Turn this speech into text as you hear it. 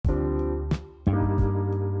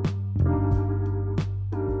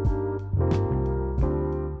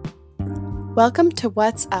Welcome to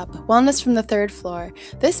What's Up, Wellness from the Third Floor.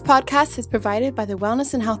 This podcast is provided by the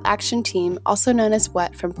Wellness and Health Action Team, also known as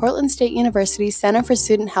WHAT, from Portland State University Center for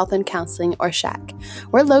Student Health and Counseling, or SHAC.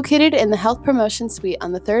 We're located in the Health Promotion Suite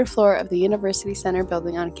on the third floor of the University Center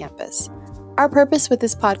building on campus. Our purpose with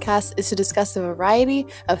this podcast is to discuss a variety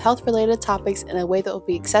of health-related topics in a way that will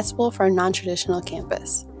be accessible for a non-traditional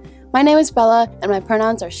campus. My name is Bella, and my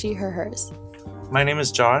pronouns are she, her, hers. My name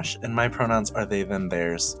is Josh, and my pronouns are they, them,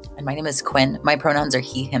 theirs. And my name is Quinn. My pronouns are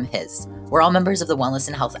he, him, his. We're all members of the Wellness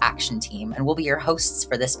and Health Action Team, and we'll be your hosts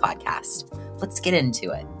for this podcast. Let's get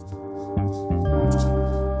into it.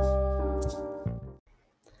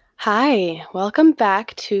 Hi, welcome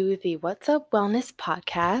back to the What's Up Wellness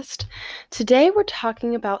podcast. Today we're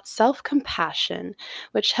talking about self-compassion,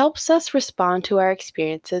 which helps us respond to our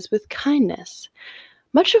experiences with kindness.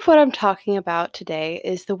 Much of what I'm talking about today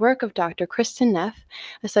is the work of Dr. Kristin Neff,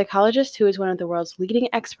 a psychologist who is one of the world's leading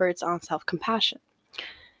experts on self-compassion.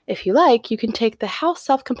 If you like, you can take the How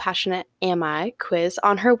Self-Compassionate Am I quiz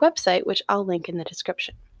on her website, which I'll link in the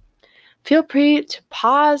description. Feel free to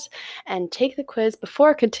pause and take the quiz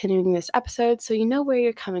before continuing this episode so you know where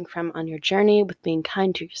you're coming from on your journey with being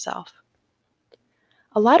kind to yourself.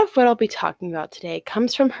 A lot of what I'll be talking about today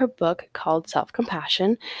comes from her book called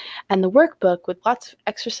Self-Compassion and the workbook with lots of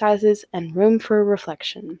exercises and room for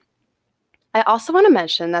reflection. I also want to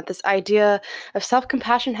mention that this idea of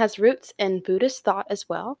self-compassion has roots in Buddhist thought as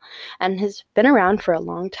well and has been around for a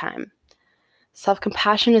long time.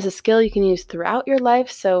 Self-compassion is a skill you can use throughout your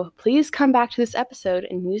life, so please come back to this episode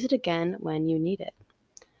and use it again when you need it.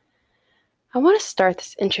 I want to start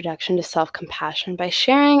this introduction to self-compassion by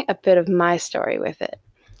sharing a bit of my story with it.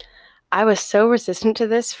 I was so resistant to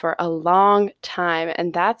this for a long time,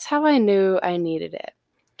 and that's how I knew I needed it.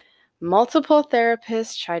 Multiple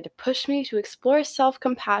therapists tried to push me to explore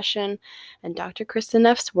self-compassion and Dr. Kristin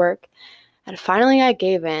Neff's work, and finally I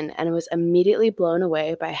gave in and was immediately blown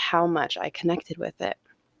away by how much I connected with it.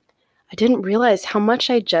 I didn't realize how much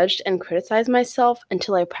I judged and criticized myself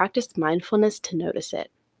until I practiced mindfulness to notice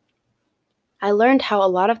it. I learned how a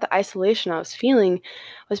lot of the isolation I was feeling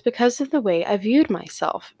was because of the way I viewed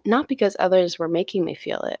myself, not because others were making me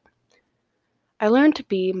feel it. I learned to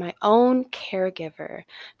be my own caregiver,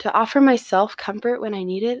 to offer myself comfort when I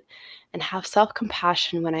needed it, and have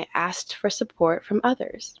self-compassion when I asked for support from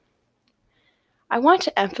others. I want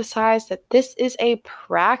to emphasize that this is a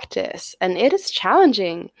practice, and it is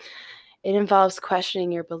challenging. It involves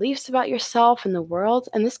questioning your beliefs about yourself and the world,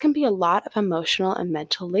 and this can be a lot of emotional and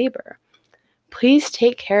mental labor. Please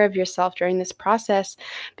take care of yourself during this process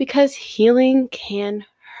because healing can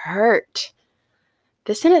hurt.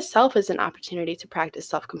 This in itself is an opportunity to practice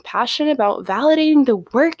self-compassion about validating the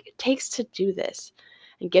work it takes to do this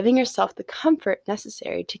and giving yourself the comfort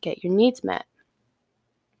necessary to get your needs met.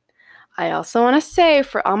 I also want to say,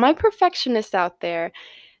 for all my perfectionists out there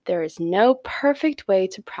is no perfect way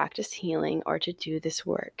to practice healing or to do this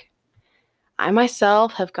work. I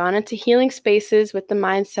myself have gone into healing spaces with the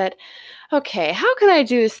mindset, okay, how can I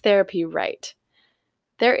do this therapy right?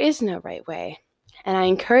 There is no right way, and I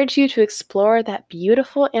encourage you to explore that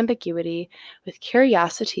beautiful ambiguity with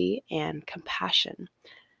curiosity and compassion.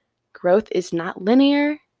 Growth is not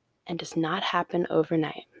linear and does not happen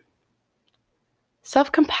overnight.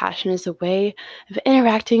 Self-compassion is a way of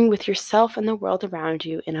interacting with yourself and the world around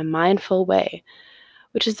you in a mindful way,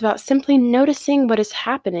 which is about simply noticing what is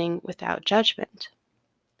happening without judgment.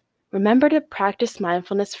 Remember to practice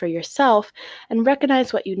mindfulness for yourself and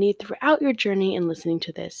recognize what you need throughout your journey in listening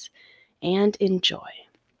to this, and enjoy.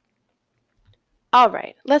 All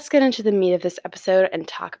right, let's get into the meat of this episode and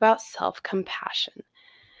talk about self-compassion.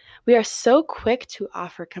 We are so quick to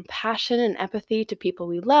offer compassion and empathy to people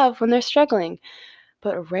we love when they're struggling,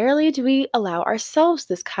 but rarely do we allow ourselves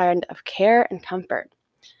this kind of care and comfort.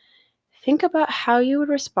 Think about how you would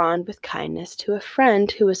respond with kindness to a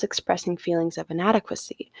friend who is expressing feelings of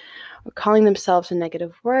inadequacy or calling themselves a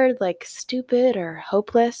negative word like stupid or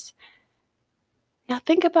hopeless. Now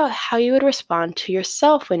think about how you would respond to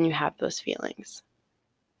yourself when you have those feelings.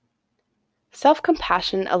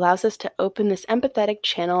 Self-compassion allows us to open this empathetic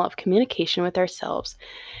channel of communication with ourselves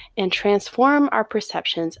and transform our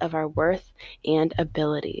perceptions of our worth and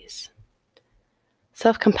abilities.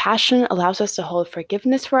 Self-compassion allows us to hold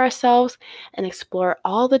forgiveness for ourselves and explore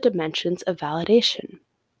all the dimensions of validation.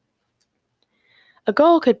 A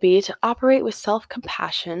goal could be to operate with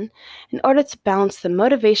self-compassion in order to balance the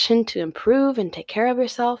motivation to improve and take care of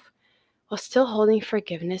yourself while still holding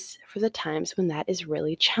forgiveness for the times when that is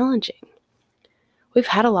really challenging. We've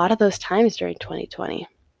had a lot of those times during 2020.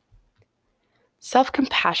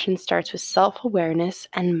 Self-compassion starts with self-awareness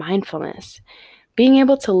and mindfulness, Being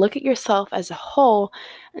able to look at yourself as a whole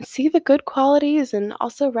and see the good qualities and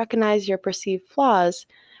also recognize your perceived flaws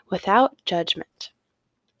without judgment.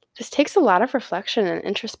 This takes a lot of reflection and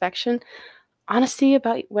introspection, honesty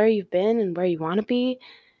about where you've been and where you want to be,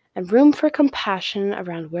 and room for compassion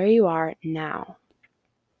around where you are now.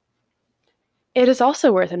 It is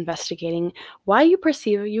also worth investigating why you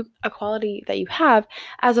perceive a quality that you have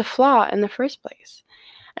as a flaw in the first place,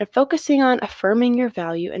 and focusing on affirming your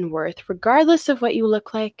value and worth regardless of what you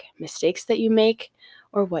look like, mistakes that you make,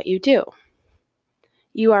 or what you do.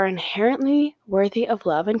 You are inherently worthy of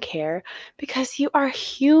love and care because you are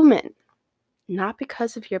human, not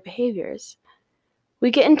because of your behaviors. We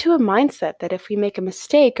get into a mindset that if we make a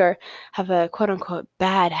mistake or have a quote-unquote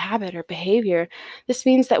bad habit or behavior, this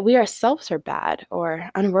means that we ourselves are bad or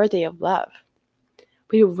unworthy of love.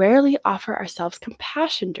 We rarely offer ourselves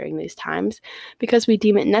compassion during these times because we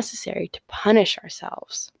deem it necessary to punish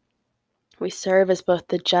ourselves. We serve as both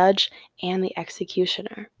the judge and the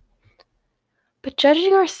executioner. But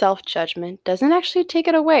judging our self-judgment doesn't actually take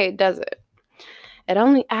it away, does it? It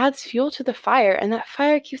only adds fuel to the fire, and that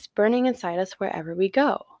fire keeps burning inside us wherever we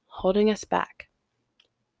go, holding us back.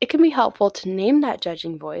 It can be helpful to name that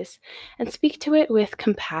judging voice and speak to it with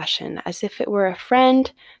compassion, as if it were a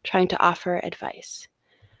friend trying to offer advice.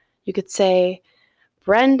 You could say,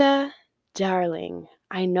 "Brenda, darling,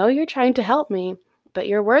 I know you're trying to help me, but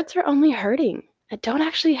your words are only hurting and don't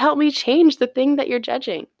actually help me change the thing that you're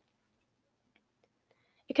judging."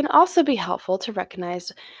 It can also be helpful to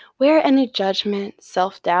recognize where any judgment,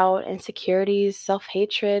 self-doubt, insecurities,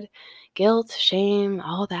 self-hatred, guilt, shame,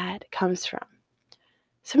 all that comes from.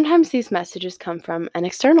 Sometimes these messages come from an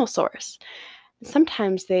external source.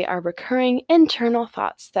 Sometimes they are recurring internal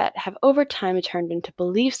thoughts that have over time turned into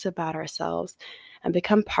beliefs about ourselves and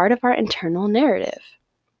become part of our internal narrative.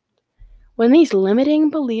 When these limiting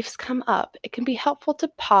beliefs come up, it can be helpful to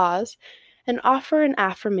pause and offer an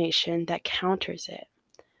affirmation that counters it.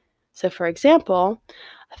 So, for example,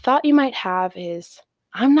 a thought you might have is,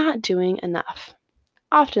 "I'm not doing enough."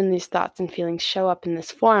 Often these thoughts and feelings show up in this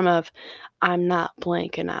form of, "I'm not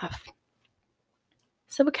blank enough."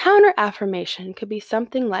 So a counter affirmation could be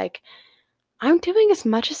something like, "I'm doing as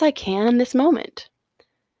much as I can in this moment."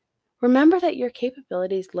 Remember that your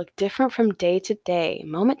capabilities look different from day to day,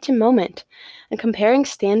 moment to moment, and comparing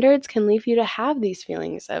standards can leave you to have these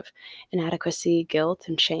feelings of inadequacy, guilt,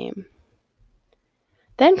 and shame.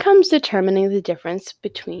 Then comes determining the difference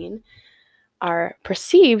between our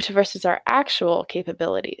perceived versus our actual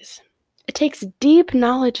capabilities. It takes deep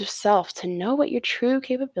knowledge of self to know what your true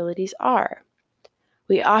capabilities are.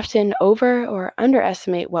 We often over or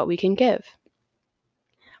underestimate what we can give.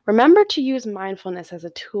 Remember to use mindfulness as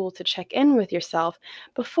a tool to check in with yourself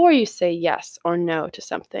before you say yes or no to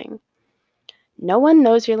something. No one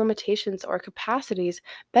knows your limitations or capacities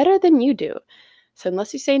better than you do. So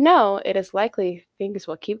unless you say no, it is likely things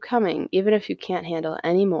will keep coming, even if you can't handle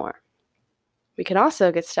any more. We can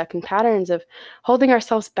also get stuck in patterns of holding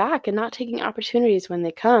ourselves back and not taking opportunities when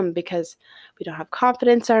they come because we don't have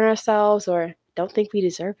confidence in ourselves or don't think we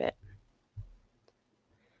deserve it.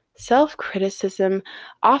 Self-criticism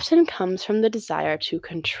often comes from the desire to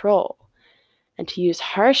control and to use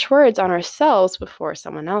harsh words on ourselves before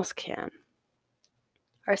someone else can.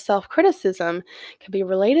 Our self-criticism can be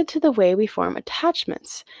related to the way we form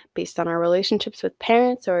attachments based on our relationships with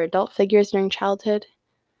parents or adult figures during childhood.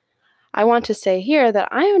 I want to say here that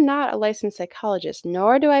I am not a licensed psychologist,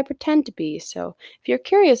 nor do I pretend to be, so if you're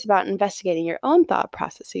curious about investigating your own thought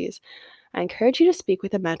processes, I encourage you to speak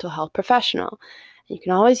with a mental health professional. You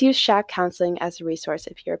can always use SHAC counseling as a resource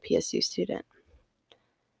if you're a PSU student.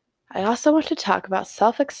 I also want to talk about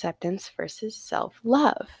self-acceptance versus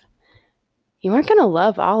self-love. You aren't going to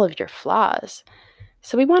love all of your flaws,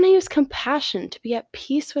 so we want to use compassion to be at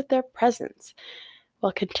peace with their presence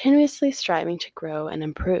while continuously striving to grow and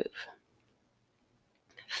improve.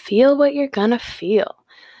 Feel what you're going to feel.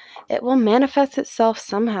 It will manifest itself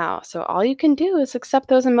somehow, so all you can do is accept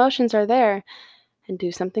those emotions are there and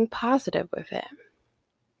do something positive with it.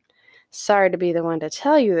 Sorry to be the one to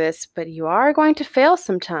tell you this, but you are going to fail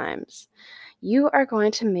sometimes. You are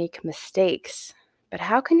going to make mistakes. But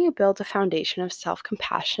how can you build a foundation of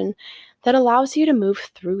self-compassion that allows you to move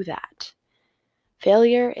through that?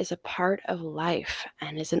 Failure is a part of life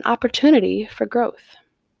and is an opportunity for growth.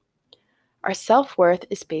 Our self-worth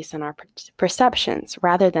is based on our perceptions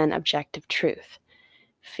rather than objective truth.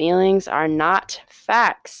 Feelings are not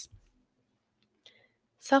facts.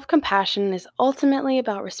 Self-compassion is ultimately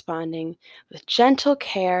about responding with gentle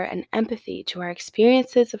care and empathy to our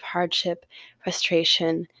experiences of hardship,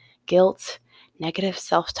 frustration, guilt, negative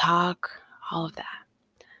self-talk, all of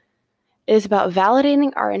that. It is about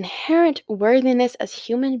validating our inherent worthiness as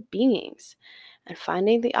human beings and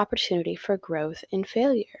finding the opportunity for growth in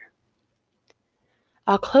failure.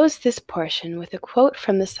 I'll close this portion with a quote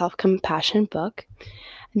from the Self-Compassion book,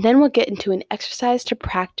 and then we'll get into an exercise to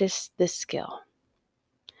practice this skill.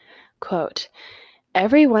 Quote,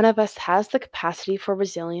 "Every one of us has the capacity for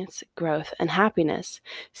resilience, growth, and happiness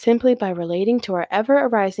simply by relating to our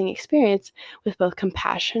ever-arising experience with both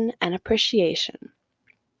compassion and appreciation.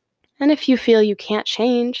 And if you feel you can't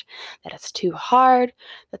change, that it's too hard,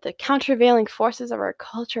 that the countervailing forces of our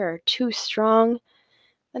culture are too strong,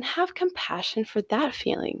 then have compassion for that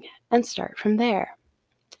feeling and start from there.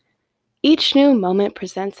 Each new moment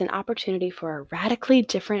presents an opportunity for a radically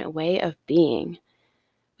different way of being.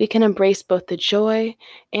 We can embrace both the joy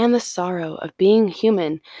and the sorrow of being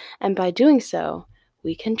human, and by doing so,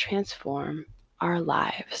 we can transform our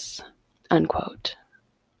lives." Unquote.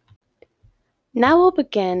 Now we'll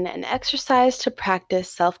begin an exercise to practice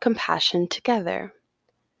self-compassion together.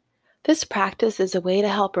 This practice is a way to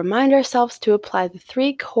help remind ourselves to apply the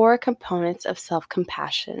 3 core components of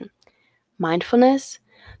self-compassion: mindfulness,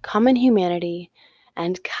 common humanity,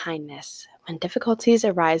 and kindness when difficulties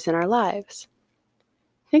arise in our lives.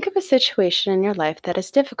 Think of a situation in your life that is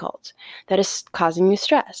difficult, that is causing you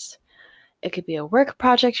stress. It could be a work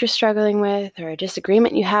project you're struggling with, or a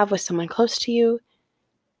disagreement you have with someone close to you.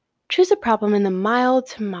 Choose a problem in the mild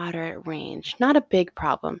to moderate range, not a big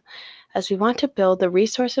problem, as we want to build the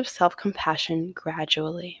resource of self-compassion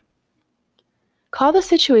gradually. Call the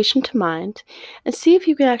situation to mind and see if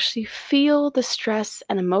you can actually feel the stress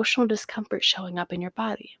and emotional discomfort showing up in your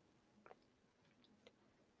body.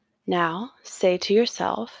 Now, say to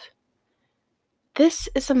yourself, "This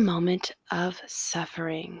is a moment of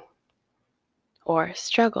suffering," or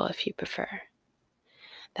struggle if you prefer.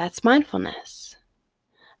 That's mindfulness.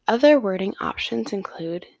 Other wording options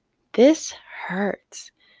include, "This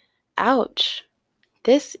hurts," "Ouch,"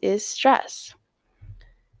 "This is stress."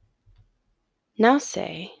 Now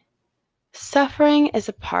say, "Suffering is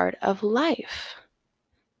a part of life."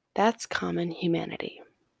 That's common humanity.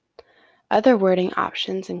 Other wording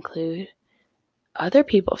options include, "Other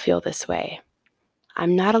people feel this way,"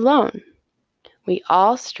 "I'm not alone," "We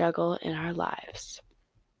all struggle in our lives."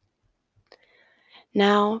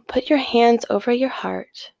 Now put your hands over your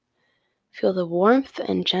heart. Feel the warmth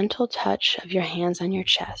and gentle touch of your hands on your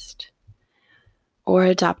chest. Or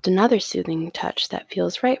adopt another soothing touch that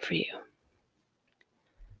feels right for you.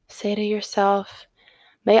 Say to yourself,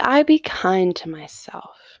 "May I be kind to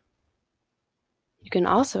myself." You can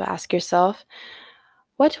also ask yourself,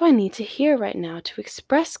 "What do I need to hear right now to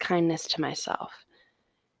express kindness to myself?"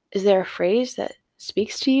 Is there a phrase that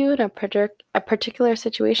speaks to you in a particular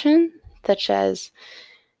situation, such as,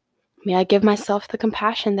 "May I give myself the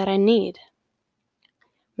compassion that I need"?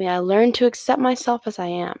 "May I learn to accept myself as I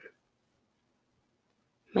am"?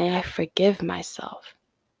 "May I forgive myself"?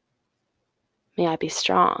 "May I be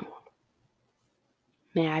strong"?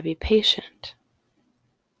 "May I be patient"?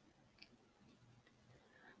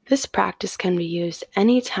 This practice can be used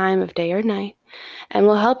any time of day or night and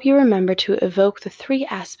will help you remember to evoke the 3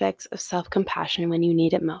 aspects of self-compassion when you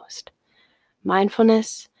need it most: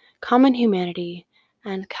 mindfulness, common humanity,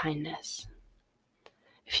 and kindness.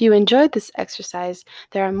 If you enjoyed this exercise,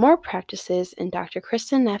 there are more practices in Dr.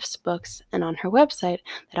 Kristen Neff's books and on her website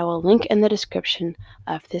that I will link in the description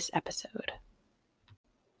of this episode.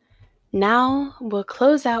 Now we'll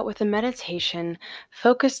close out with a meditation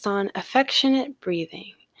focused on affectionate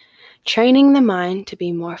breathing, training the mind to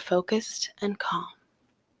be more focused and calm.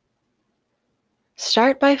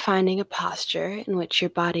 Start by finding a posture in which your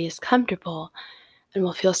body is comfortable and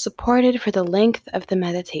will feel supported for the length of the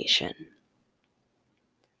meditation.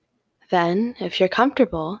 Then, if you're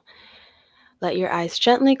comfortable, let your eyes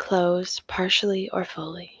gently close, partially or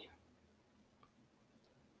fully.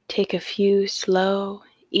 Take a few slow,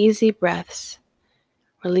 easy breaths,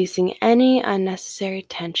 releasing any unnecessary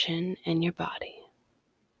tension in your body.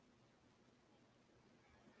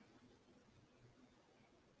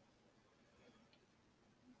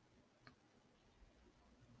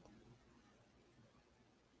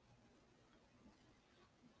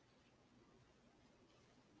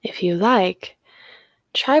 If you like,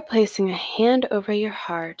 try placing a hand over your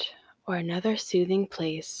heart or another soothing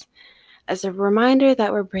place as a reminder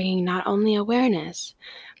that we're bringing not only awareness,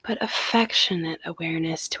 but affectionate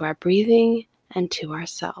awareness to our breathing and to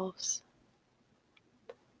ourselves.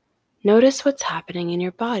 Notice what's happening in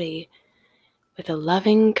your body with a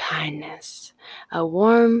loving kindness, a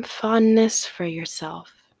warm fondness for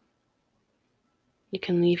yourself. You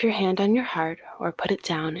can leave your hand on your heart or put it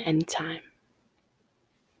down anytime.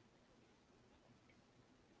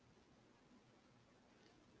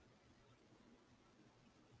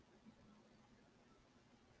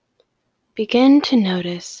 Begin to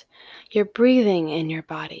notice your breathing in your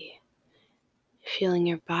body, feeling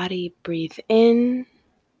your body breathe in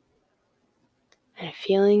and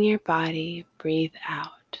feeling your body breathe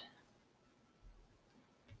out.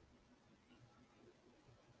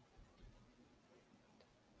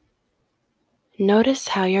 Notice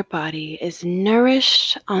how your body is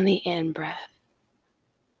nourished on the in-breath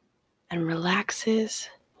and relaxes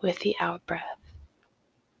with the out-breath.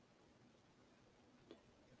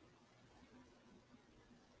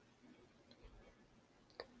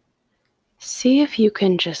 See if you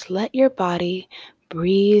can just let your body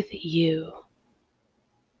breathe you.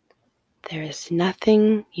 There is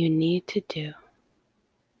nothing you need to do.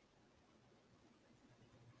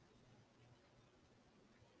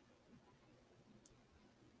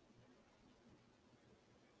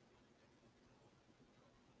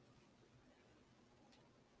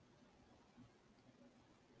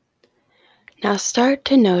 Now start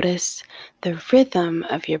to notice the rhythm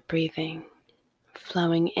of your breathing,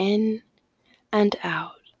 flowing in and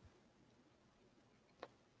out.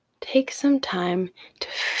 Take some time to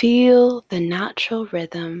feel the natural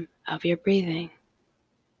rhythm of your breathing.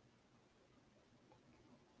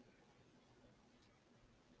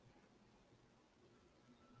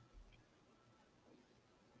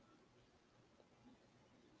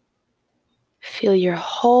 Feel your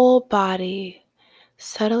whole body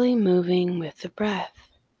subtly moving with the breath,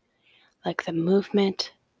 like the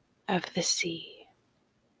movement of the sea.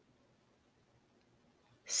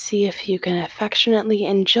 See if you can affectionately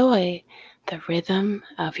enjoy the rhythm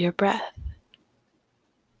of your breath.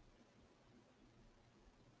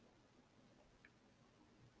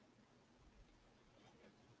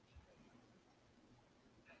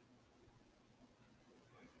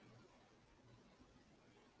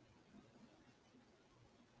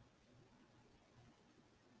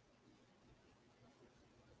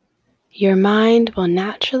 Your mind will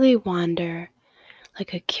naturally wander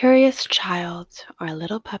like a curious child or a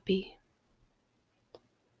little puppy.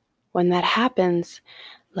 When that happens,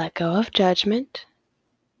 let go of judgment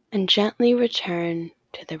and gently return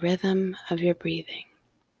to the rhythm of your breathing.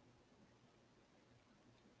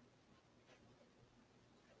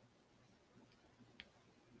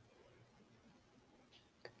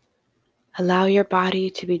 Allow your body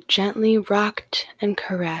to be gently rocked and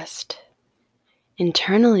caressed,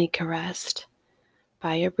 internally caressed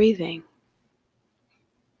by your breathing.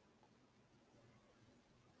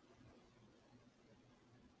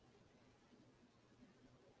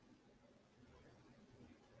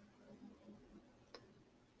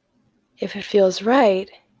 If it feels right,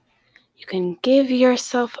 you can give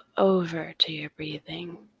yourself over to your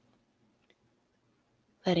breathing,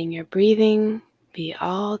 letting your breathing be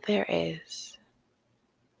all there is.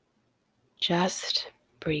 Just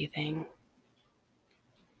breathing,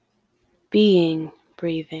 being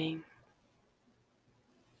breathing.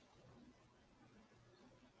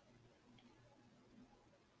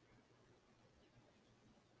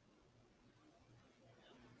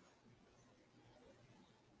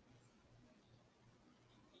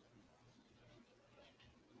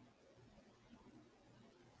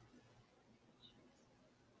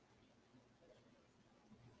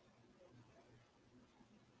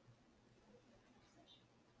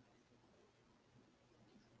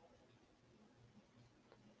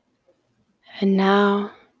 And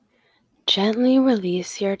now, gently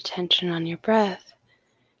release your attention on your breath,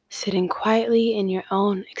 sitting quietly in your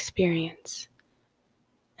own experience,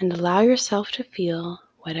 and allow yourself to feel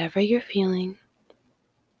whatever you're feeling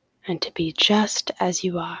and to be just as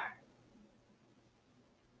you are.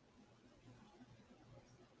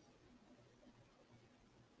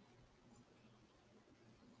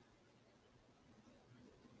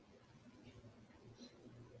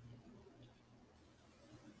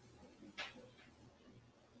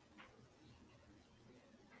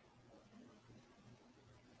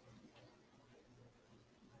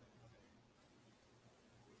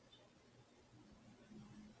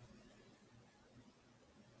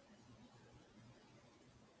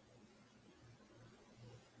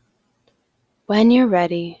 When you're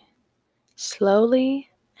ready, slowly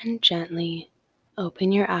and gently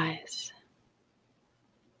open your eyes.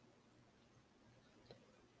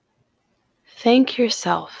 Thank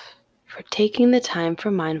yourself for taking the time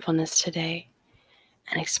for mindfulness today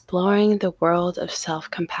and exploring the world of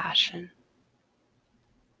self-compassion.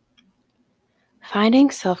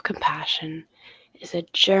 Finding self-compassion is a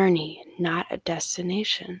journey, not a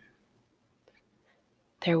destination.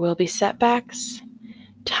 There will be setbacks,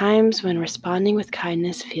 times when responding with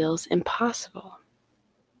kindness feels impossible.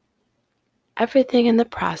 Everything in the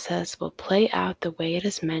process will play out the way it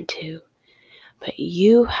is meant to, but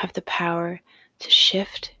you have the power to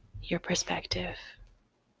shift your perspective.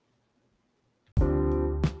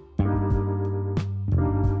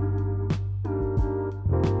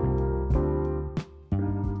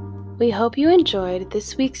 We hope you enjoyed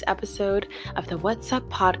this week's episode of the What's Up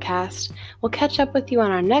podcast. We'll catch up with you on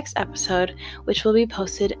our next episode, which will be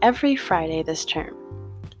posted every Friday this term.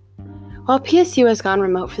 While PSU has gone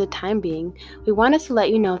remote for the time being, we wanted to let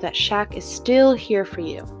you know that SHAC is still here for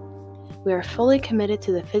you. We are fully committed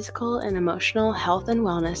to the physical and emotional health and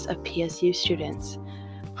wellness of PSU students.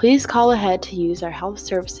 Please call ahead to use our health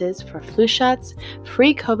services for flu shots,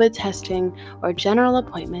 free COVID testing, or general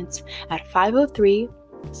appointments at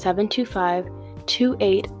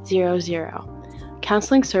 503-725-2800.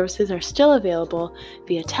 Counseling services are still available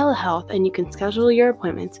via telehealth, and you can schedule your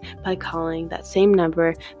appointments by calling that same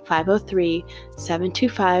number,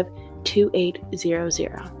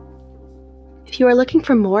 503-725-2800. If you are looking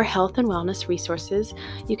for more health and wellness resources,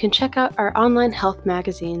 you can check out our online health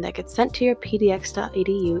magazine that gets sent to your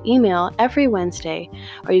pdx.edu email every Wednesday,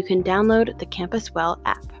 or you can download the Campus Well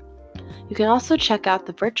app. You can also check out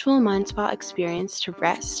the virtual Mind Spa experience to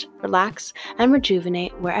rest, relax, and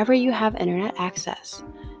rejuvenate wherever you have internet access.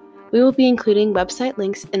 We will be including website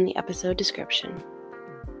links in the episode description.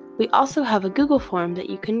 We also have a Google form that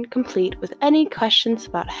you can complete with any questions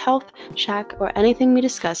about health, SHAC, or anything we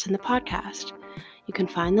discussed in the podcast. You can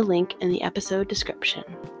find the link in the episode description.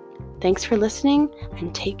 Thanks for listening,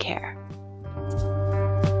 and take care.